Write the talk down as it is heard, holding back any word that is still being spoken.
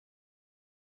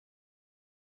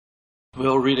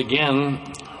We'll read again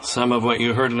some of what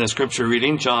you heard in the scripture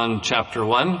reading, John chapter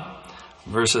 1,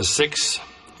 verses 6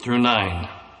 through 9.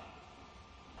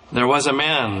 There was a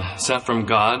man sent from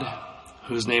God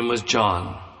whose name was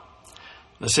John.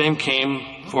 The same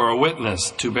came for a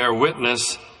witness, to bear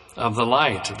witness of the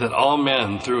light, that all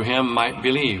men through him might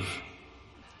believe.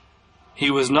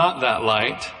 He was not that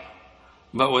light,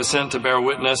 but was sent to bear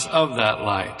witness of that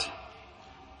light.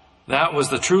 That was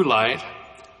the true light,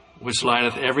 which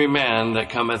lighteth every man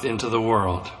that cometh into the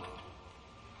world.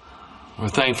 We're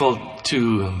thankful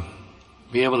to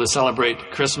be able to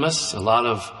celebrate Christmas. A lot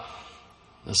of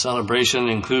the celebration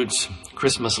includes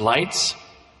Christmas lights.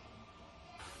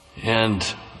 And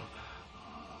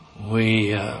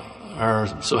we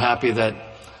are so happy that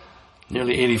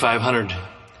nearly 8,500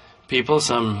 people,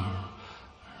 some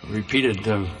repeated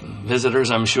visitors,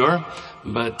 I'm sure,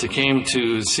 but came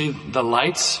to see the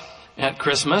lights at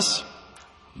Christmas.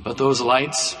 But those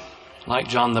lights, like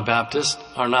John the Baptist,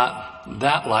 are not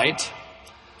that light.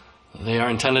 They are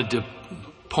intended to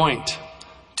point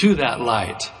to that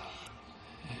light.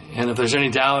 And if there's any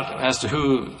doubt as to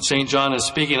who St. John is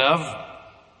speaking of,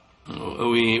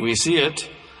 we see it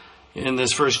in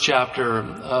this first chapter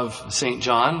of St.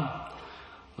 John.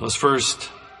 Those first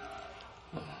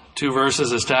two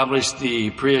verses establish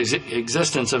the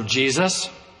pre-existence of Jesus.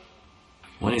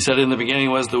 When he said, in the beginning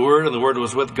was the Word, and the Word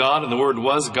was with God, and the Word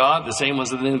was God. The same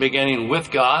was in the beginning with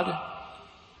God.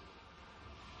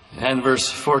 And verse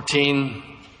 14,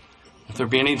 if there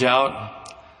be any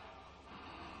doubt,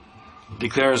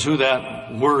 declares who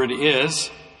that Word is.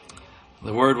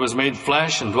 The Word was made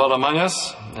flesh and dwelt among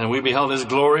us, and we beheld his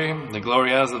glory, the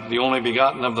glory as of the only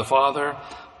begotten of the Father,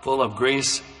 full of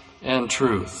grace and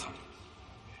truth.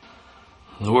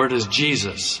 The Word is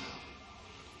Jesus,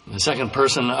 the second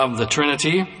person of the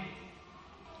Trinity.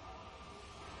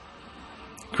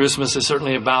 Christmas is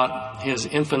certainly about his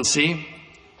infancy,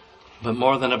 but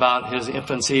more than about his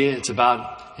infancy, it's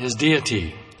about his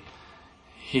deity.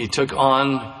 He took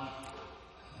on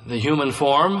the human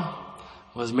form,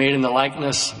 was made in the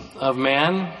likeness of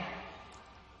man.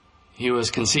 He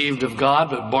was conceived of God,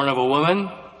 but born of a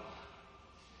woman.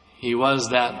 He was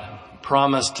that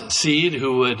promised seed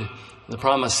the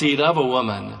promised seed of a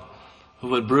woman, who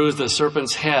would bruise the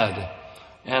serpent's head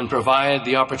and provide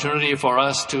the opportunity for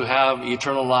us to have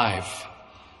eternal life.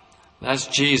 That's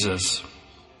Jesus.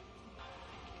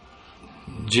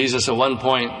 Jesus at one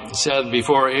point said,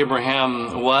 before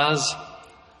Abraham was,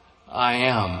 I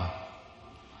am.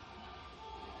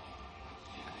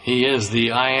 He is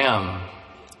the I am.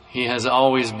 He has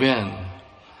always been.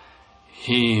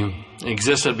 He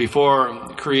existed before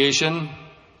creation.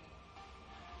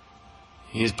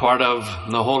 He's part of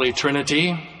the Holy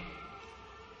Trinity,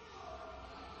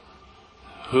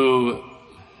 who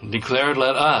declared,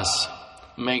 let us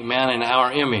make man in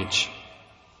our image.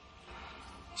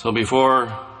 So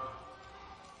before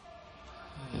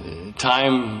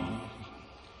time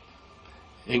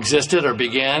existed or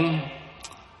began,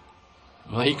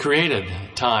 well, he created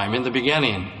time. In the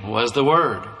beginning was the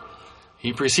Word.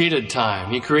 He preceded time.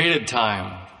 He created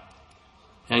time.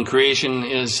 And creation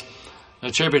is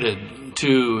attributed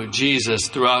to Jesus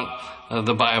throughout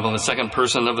the Bible, the second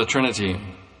person of the Trinity.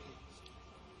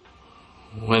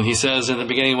 When he says in the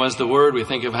beginning was the Word, we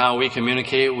think of how we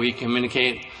communicate. We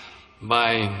communicate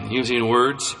by using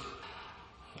words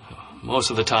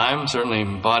most of the time. Certainly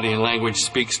body language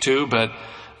speaks too, but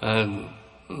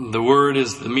the Word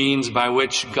is the means by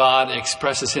which God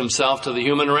expresses himself to the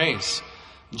human race.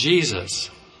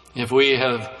 Jesus. If we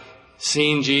have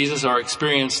seen Jesus or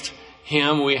experienced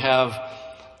him, we have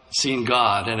seen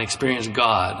God and experienced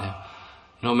God.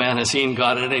 No man has seen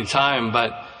God at any time,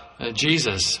 but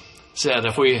Jesus said,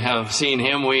 if we have seen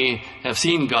him, we have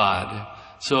seen God.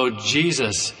 So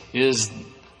Jesus is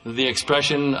the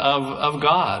expression of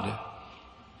God.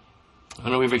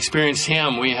 When we've experienced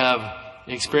him, we have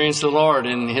experienced the Lord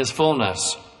in his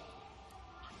fullness.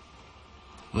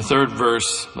 The third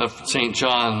verse of St.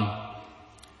 John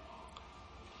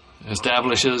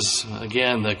establishes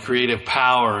again the creative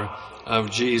power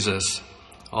of Jesus.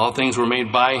 All things were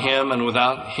made by him, and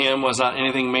without him was not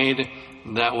anything made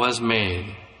that was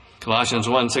made. Colossians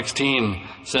 1:16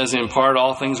 says, in part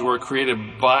all things were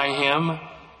created by him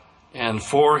and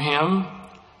for him,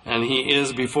 and he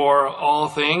is before all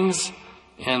things,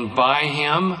 and by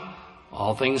him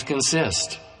all things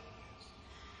consist.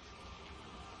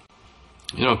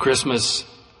 You know, Christmas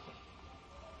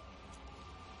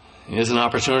is an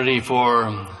opportunity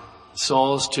for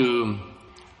souls to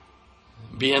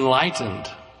be enlightened.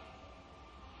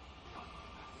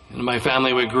 In my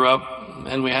family, we grew up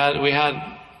and we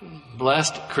had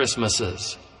blessed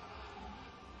Christmases.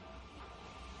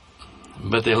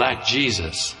 but they lack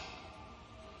Jesus.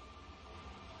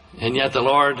 And yet the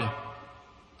Lord,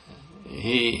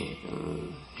 He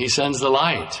sends the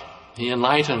light. He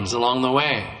enlightens along the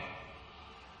way.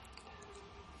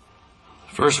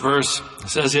 First verse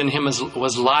says, in him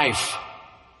was life.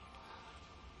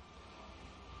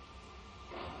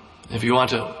 If you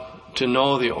want to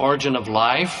know the origin of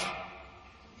life,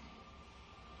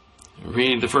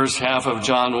 read the first half of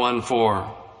John 1:4.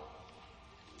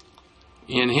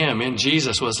 In him, in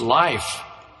Jesus, was life.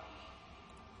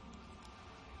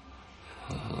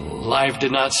 Life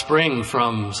did not spring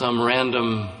from some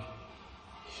random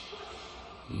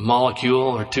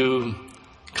molecule or two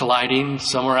colliding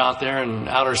somewhere out there in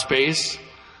outer space.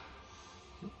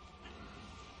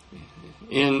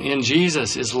 In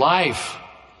Jesus is life.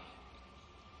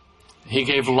 He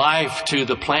gave life to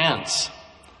the plants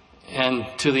and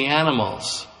to the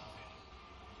animals.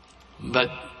 But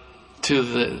to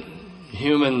the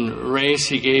human race,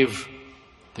 He gave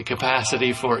the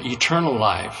capacity for eternal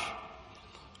life.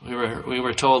 We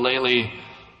were told lately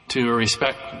to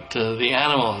respect the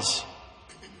animals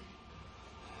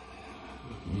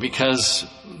because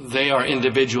they are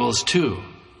individuals too.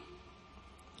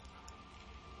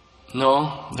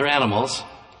 No, they're animals.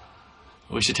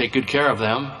 We should take good care of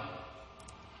them.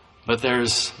 But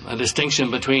there's a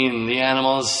distinction between the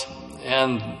animals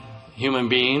and human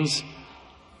beings.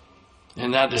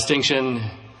 And that distinction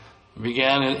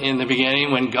began in the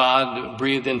beginning when God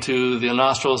breathed into the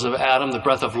nostrils of Adam the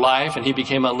breath of life, and he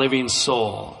became a living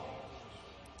soul.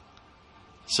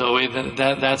 So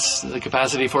that's the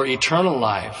capacity for eternal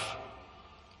life.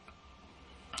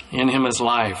 In him is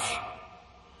life.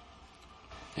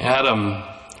 Adam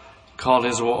called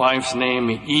his wife's name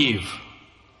Eve,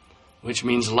 which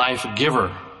means life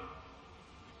giver,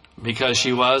 because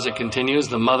she was, it continues,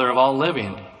 the mother of all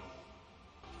living.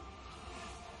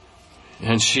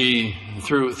 And she,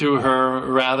 through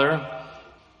her rather,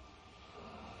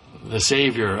 the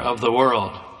Savior of the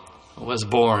world was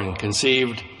born,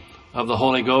 conceived of the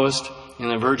Holy Ghost in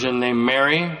a virgin named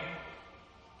Mary.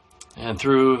 And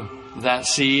through that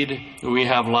seed, we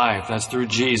have life. That's through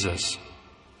Jesus.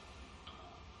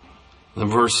 The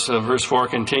verse 4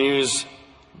 continues,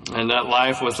 and that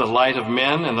life was the light of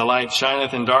men, and the light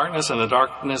shineth in darkness, and the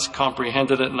darkness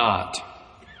comprehended it not.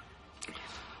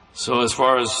 So as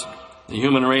far as the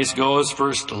human race goes,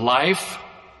 first life,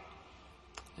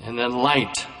 and then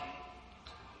light.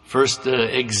 First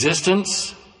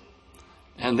existence,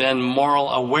 and then moral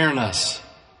awareness.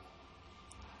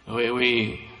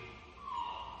 We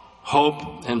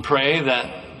hope and pray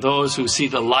that those who see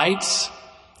the lights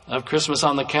of Christmas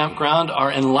on the campground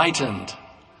are enlightened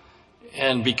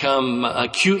and become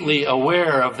acutely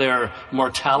aware of their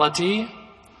mortality,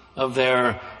 of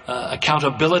their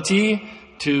accountability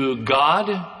to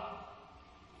God.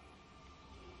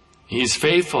 He's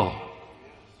faithful.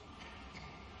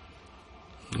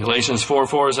 Galatians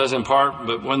 4:4 says in part,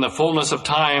 but when the fullness of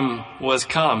time was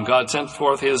come, God sent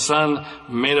forth his Son,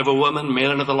 made of a woman, made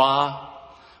under the law.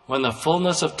 When the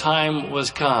fullness of time was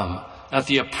come, at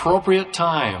the appropriate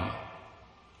time,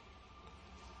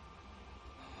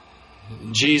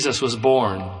 Jesus was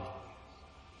born.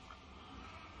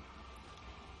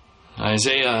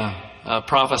 Isaiah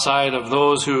prophesied of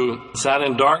those who sat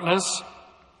in darkness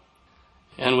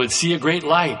and would see a great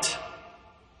light.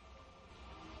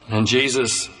 And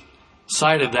Jesus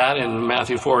cited that in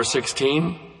Matthew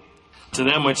 4:16. To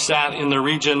them which sat in the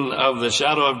region of the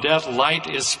shadow of death, light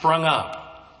is sprung up.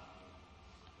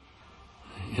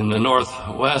 In the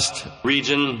northwest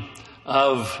region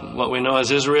of what we know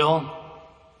as Israel,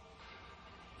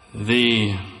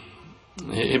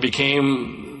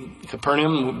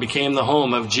 Capernaum became the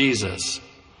home of Jesus.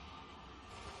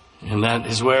 And that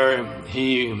is where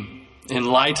he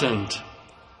enlightened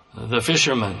the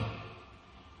fishermen.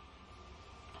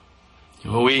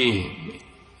 We,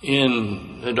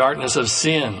 in the darkness of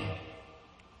sin,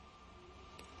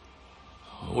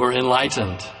 were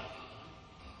enlightened.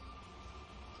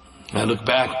 I look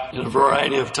back at a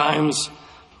variety of times.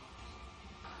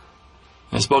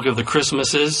 I spoke of the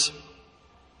Christmases,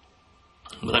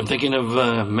 but I'm thinking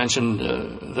of, mentioned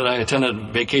that I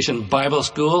attended vacation Bible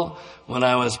school when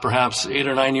I was perhaps 8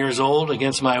 or 9 years old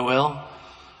against my will.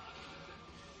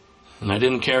 And I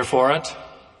didn't care for it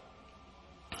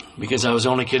because I was the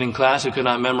only kid in class who could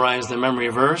not memorize the memory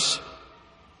verse.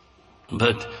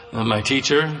 But my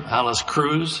teacher, Alice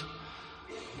Cruz,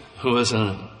 who was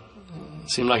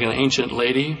seemed like an ancient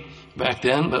lady back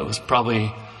then, but was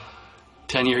probably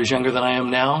 10 years younger than I am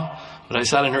now. But I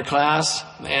sat in her class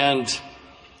and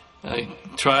I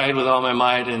tried with all my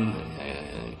might and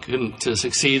couldn't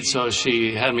succeed, so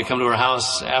she had me come to her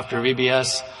house after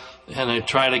VBS And I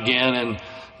tried again,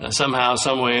 and somehow,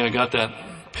 some way, I got that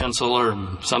pencil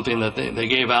or something that they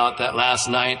gave out that last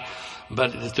night.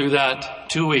 But through that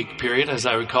 2-week period, as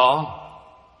I recall,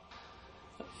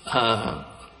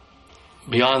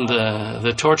 beyond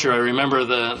the torture, I remember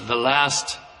the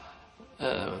last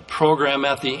program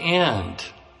at the end,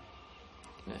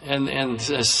 and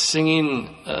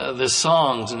singing the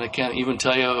songs, and I can't even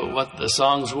tell you what the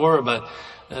songs were, but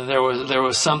there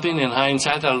was something in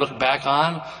hindsight that I look back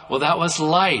on. Well, that was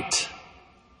light.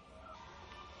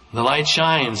 The light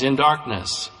shines in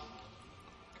darkness.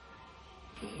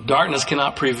 Darkness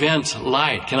cannot prevent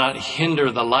light, cannot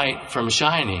hinder the light from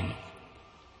shining.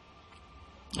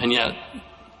 And yet,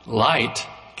 light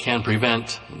can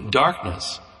prevent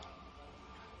darkness.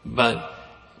 But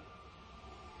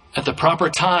at the proper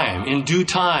time, in due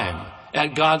time,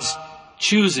 at God's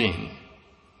choosing,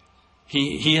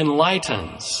 He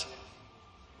enlightens.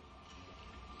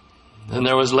 And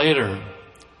there was later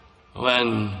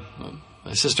when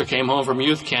my sister came home from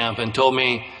youth camp and told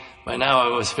me, by now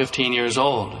I was 15 years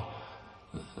old,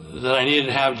 that I needed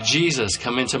to have Jesus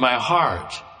come into my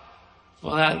heart.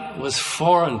 Well, that was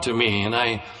foreign to me, and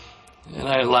I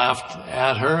laughed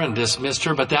at her and dismissed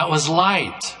her, but that was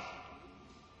light.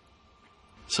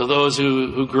 So those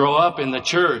who grow up in the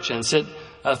church and sit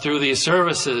through these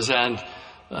services and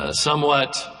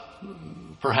somewhat,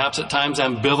 perhaps at times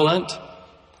ambivalent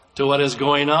to what is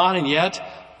going on, and yet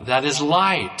that is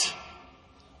light.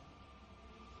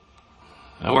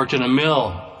 I worked in a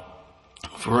mill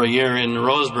for a year in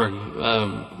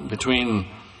Roseburg between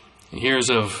years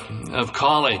of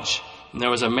college. And there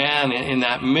was a man in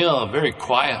that mill, a very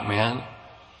quiet man.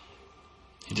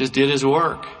 He just did his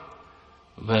work.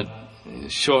 But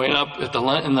showing up at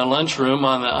in the lunchroom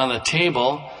on the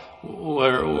table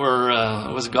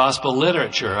was gospel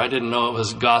literature. I didn't know it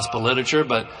was gospel literature,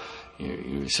 but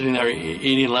you were sitting there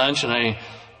eating lunch, and I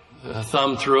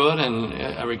thumbed through it, and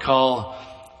I recall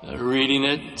reading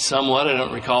it somewhat. I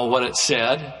don't recall what it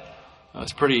said. I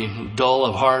was pretty dull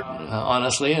of heart,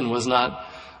 honestly, and was not,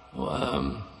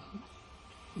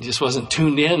 just wasn't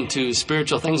tuned in to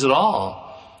spiritual things at all.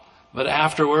 But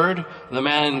afterward, the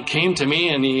man came to me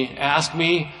and he asked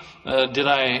me, did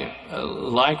I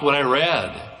like what I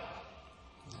read?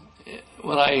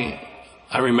 Well,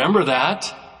 I remember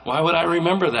that. Why would I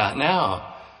remember that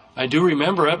now? I do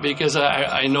remember it because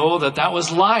I know that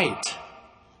was light.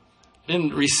 It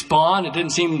didn't respond. It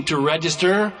didn't seem to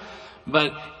register.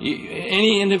 But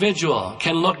any individual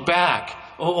can look back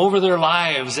over their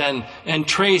lives and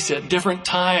trace at different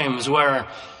times where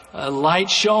light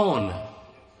shone.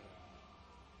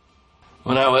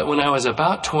 When I was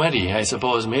about 20, I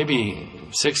suppose, maybe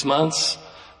 6 months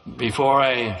before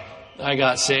I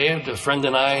got saved, a friend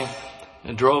and I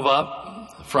drove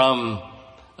up from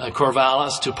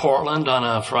Corvallis to Portland on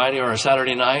a Friday or a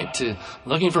Saturday night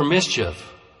looking for mischief.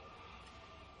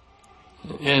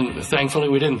 And thankfully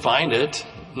we didn't find it.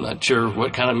 I'm not sure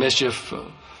what kind of mischief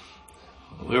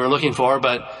we were looking for,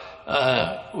 but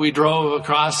we drove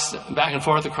back and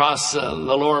forth across the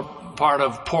lower part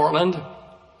of Portland,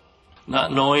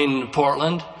 not knowing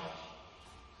Portland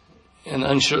and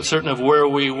uncertain of where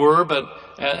we were. But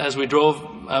as we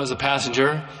drove, I was a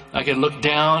passenger. I could look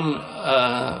down,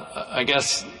 I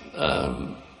guess,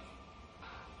 I'm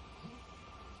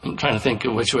trying to think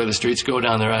of which way the streets go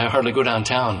down there. I hardly go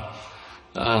downtown.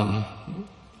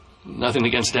 Nothing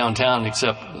against downtown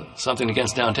except something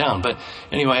against downtown. But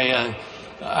anyway,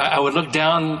 I would look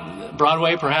down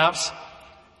Broadway perhaps,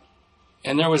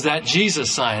 and there was that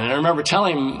Jesus sign. And I remember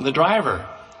telling the driver,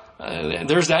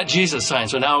 there's that Jesus sign.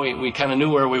 So now we kind of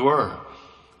knew where we were.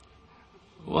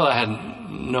 Well, I had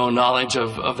no knowledge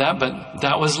of that, but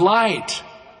that was light.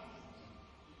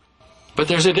 But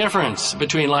there's a difference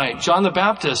between light. John the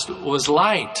Baptist was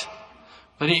light.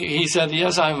 But he said,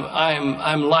 yes,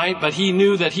 I'm light, but he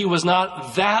knew that he was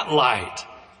not that light.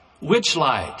 Which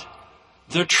light?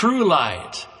 The true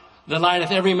light. The lighteth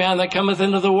every man that cometh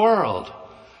into the world.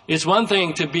 It's one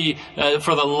thing to be,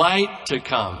 for the light to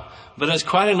come, but it's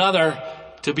quite another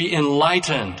to be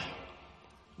enlightened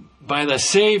by the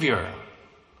Savior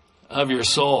of your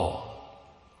soul.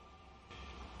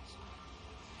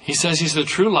 He says he's the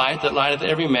true light that lighteth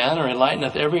every man, or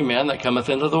enlighteneth every man that cometh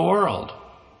into the world.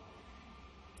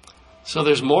 So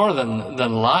there's more than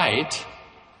light.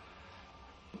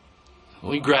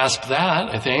 We grasp that,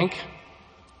 I think.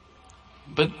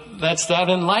 But that's that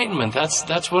enlightenment.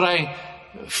 That's what I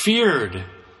feared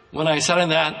when I sat in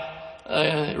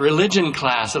that religion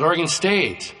class at Oregon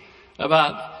State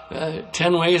about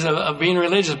 10 ways of being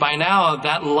religious. By now,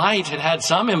 that light had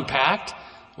some impact.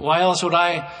 Why else would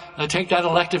I take that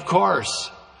elective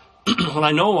course? Well,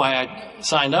 I know why I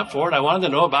signed up for it. I wanted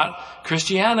to know about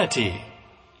Christianity.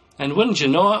 And wouldn't you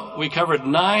know it, we covered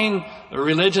 9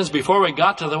 religions before we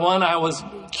got to the one I was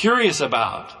curious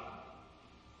about.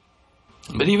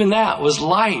 But even that was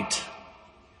light.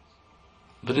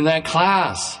 But in that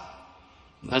class,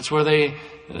 that's where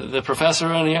the professor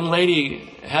and a young lady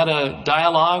had a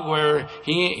dialogue where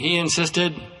he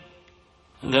insisted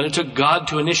that it took God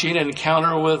to initiate an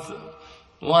encounter with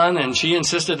one, and she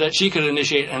insisted that she could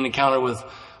initiate an encounter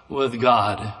with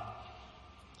God.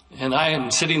 And I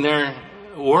am sitting there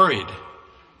worried,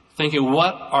 thinking,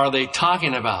 what are they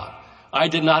talking about? I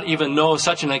did not even know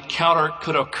such an encounter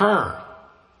could occur.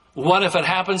 What if it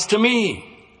happens to me?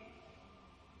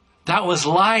 That was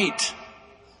light.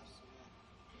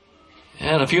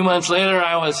 And a few months later,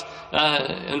 I was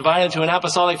invited to an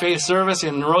Apostolic Faith service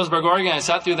in Roseburg, Oregon. I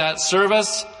sat through that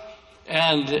service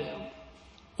and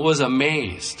was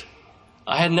amazed.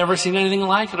 I had never seen anything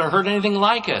like it or heard anything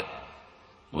like it.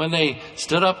 When they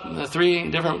stood up, the 3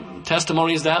 different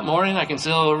testimonies that morning, I can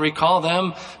still recall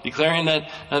them declaring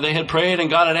that they had prayed and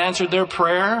God had answered their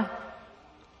prayer.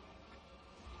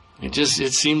 It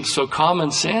seemed so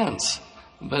common sense.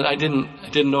 But I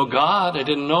didn't know God. I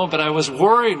didn't know, but I was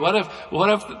worried. What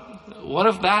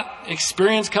if that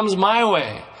experience comes my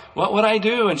way? What would I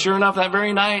do? And sure enough, that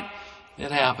very night,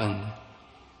 it happened.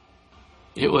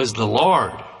 It was the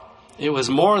Lord. It was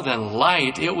more than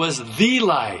light. It was the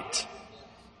light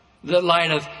that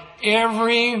lighteth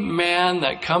every man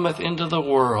that cometh into the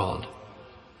world.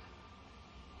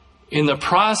 In the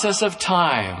process of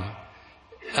time,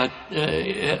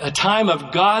 a time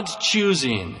of God's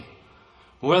choosing,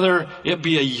 whether it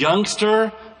be a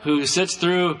youngster who sits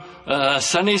through a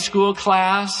Sunday school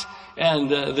class and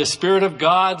the Spirit of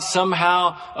God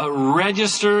somehow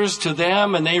registers to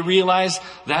them and they realize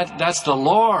that that's the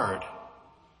Lord.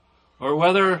 Or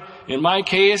whether, in my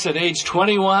case, at age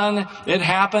 21, it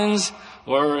happens,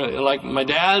 or like my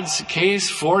dad's case,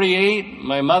 48,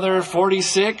 my mother,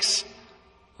 46.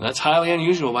 That's highly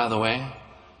unusual, by the way.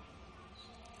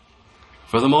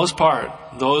 For the most part,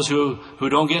 those who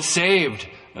don't get saved,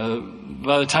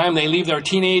 by the time they leave their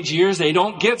teenage years, they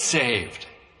don't get saved.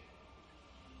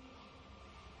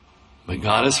 But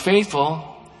God is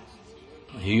faithful.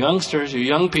 You youngsters, you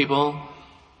young people,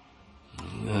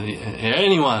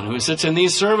 anyone who sits in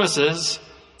these services,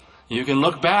 you can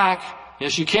look back.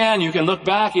 Yes, you can. You can look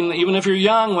back, even if you're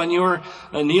young, when you were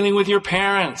kneeling with your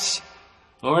parents,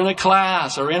 or in a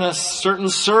class, or in a certain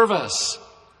service.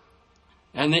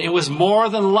 And it was more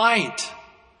than light.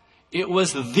 It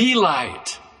was the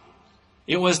light.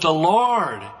 It was the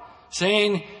Lord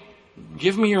saying,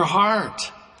 give me your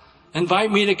heart.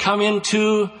 Invite me to come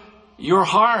into your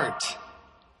heart.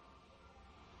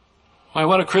 Why,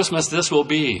 what a Christmas this will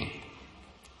be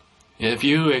if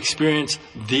you experience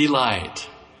the light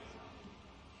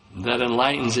that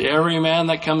enlightens every man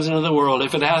that comes into the world.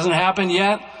 If it hasn't happened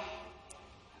yet,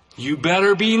 you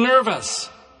better be nervous.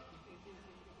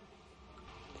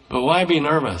 But why be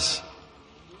nervous?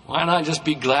 Why not just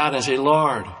be glad and say,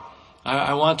 Lord,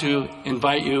 I want to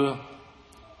invite you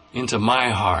into my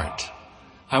heart.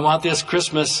 I want this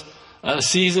Christmas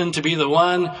season to be the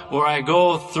one where I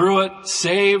go through it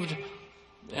saved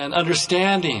and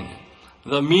understanding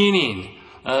the meaning,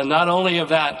 not only of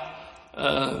that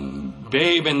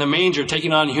babe in the manger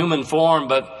taking on human form,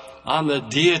 but on the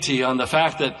deity, on the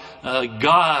fact that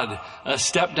God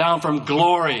stepped down from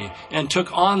glory and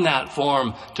took on that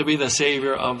form to be the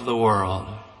Savior of the world.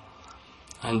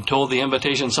 I'm told the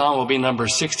invitation song will be number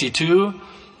 62,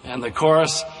 and the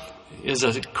chorus is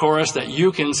a chorus that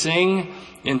you can sing,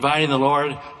 inviting the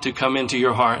Lord to come into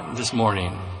your heart this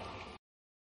morning.